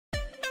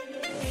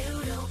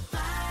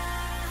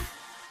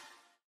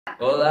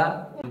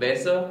Hola, un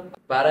beso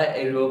para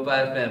Europa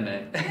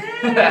FM.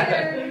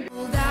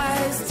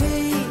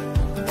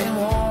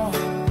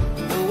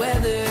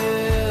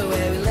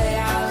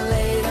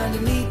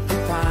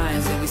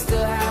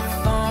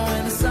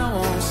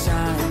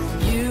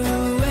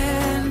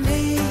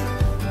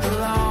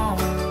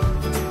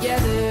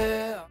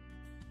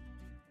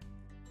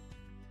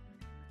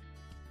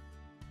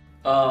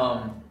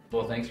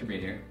 Well, thanks for being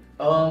here.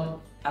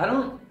 I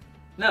don't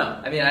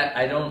know. I mean,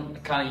 I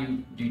don't kind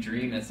of, you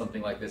dream that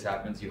something like this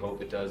happens. You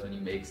hope it does when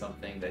you make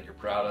something that you're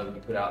proud of and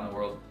you put out in the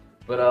world.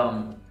 But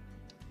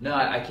no,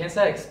 I can't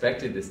say I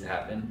expected this to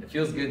happen. It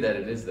feels good that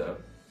it is, though.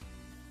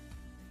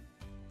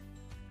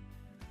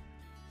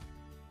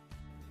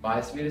 My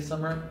sweetest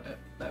summer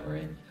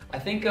memory? I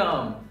think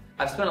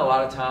I've spent a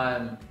lot of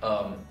time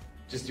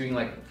just doing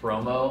like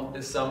promo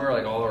this summer,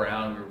 like all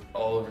around. We were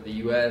all over the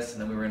US,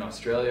 and then we were in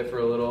Australia for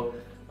a little.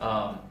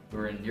 We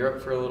were in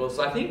Europe for a little.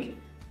 So I think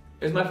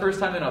it was my first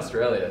time in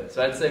Australia.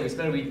 So I'd say we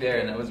spent a week there,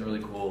 and that was a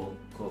really cool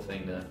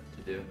thing to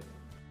do.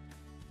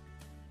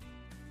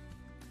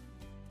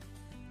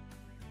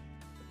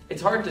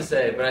 It's hard to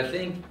say, but I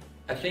think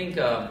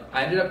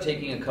I ended up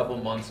taking a couple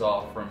months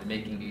off from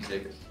making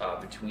music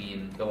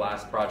between the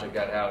last project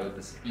I got out of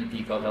this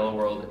EP called Hello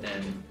World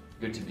and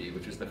Good to Be,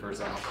 which was the first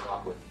song off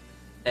Rockwood.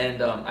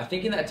 And I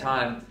think in that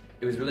time,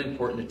 it was really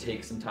important to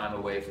take some time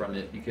away from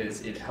it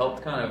because it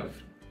helped kind of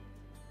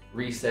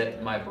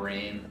reset my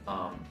brain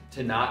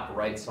to not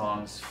write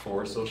songs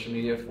for social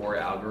media, for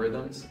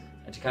algorithms,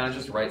 and to kind of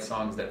just write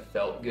songs that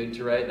felt good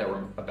to write, that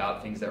were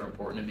about things that were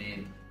important to me,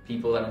 and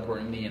people that are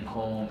important to me, and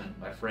home, and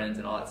my friends,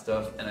 and all that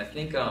stuff. And I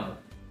think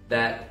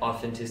that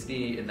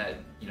authenticity and that,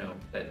 you know,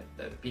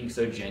 that being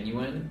so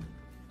genuine,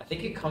 I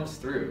think it comes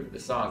through the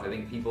songs. I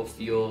think people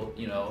feel,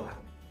 you know,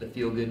 the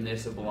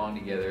feel-goodness of Belong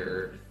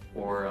Together,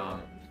 or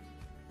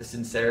the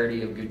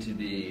sincerity of Good to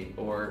Be,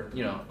 or,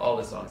 you know, all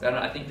the songs.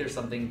 I think there's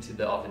something to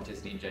the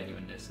authenticity and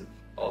genuineness of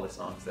all the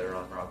songs that are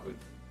on Rockwood.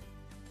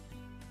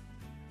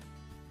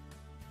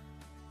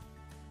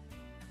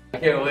 I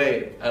can't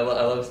wait. I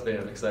love Spain.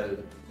 I'm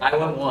excited. I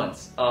went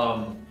once.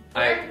 I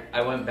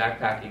went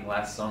backpacking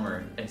last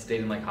summer and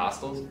stayed in like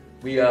hostels.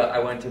 I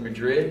went to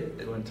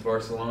Madrid. I went to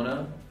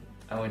Barcelona.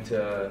 I went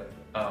to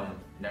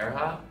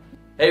Nerja.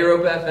 Hey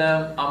Europa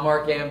FM, I'm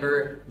Mark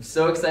Ambor. I'm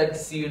so excited to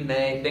see you in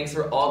May. Thanks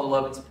for all the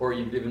love and support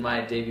you've given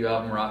my debut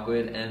album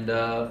Rockwood, and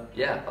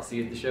yeah, I'll see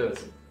you at the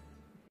shows.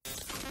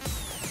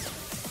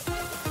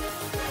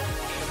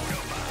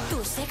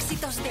 Tus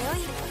éxitos de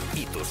hoy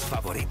y tus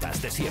favoritas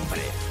de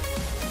siempre.